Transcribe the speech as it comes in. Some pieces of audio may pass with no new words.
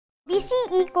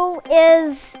BC Eagle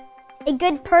is a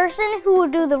good person who will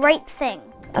do the right thing.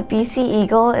 A BC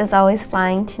Eagle is always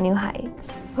flying to new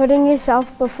heights. Putting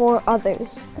yourself before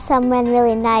others. Someone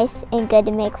really nice and good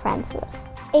to make friends with.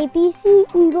 A BC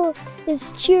Eagle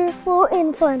is cheerful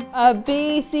and fun. A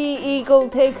BC Eagle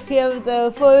takes care of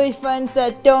the furry friends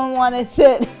that don't want to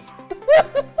sit.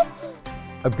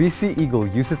 A BC Eagle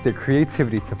uses their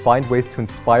creativity to find ways to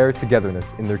inspire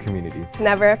togetherness in their community.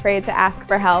 Never afraid to ask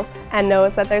for help and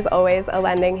knows that there's always a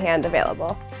lending hand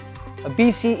available. A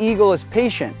BC Eagle is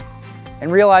patient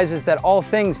and realizes that all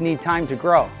things need time to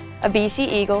grow. A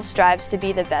BC Eagle strives to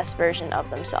be the best version of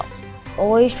themselves.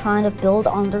 Always trying to build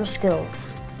on their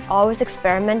skills. Always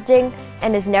experimenting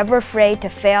and is never afraid to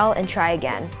fail and try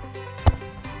again.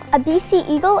 A BC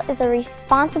Eagle is a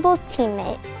responsible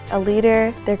teammate. A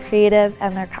leader, they're creative,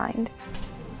 and they're kind.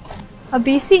 A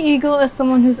BC Eagle is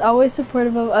someone who's always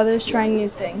supportive of others trying new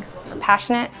things.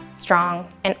 Passionate, strong,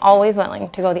 and always willing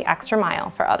to go the extra mile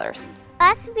for others.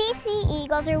 Us BC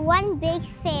Eagles are one big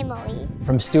family.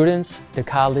 From students to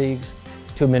colleagues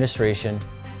to administration,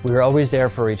 we are always there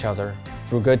for each other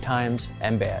through good times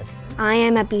and bad. I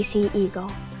am a BC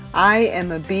Eagle. I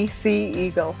am a BC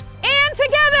Eagle. And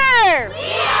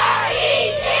together!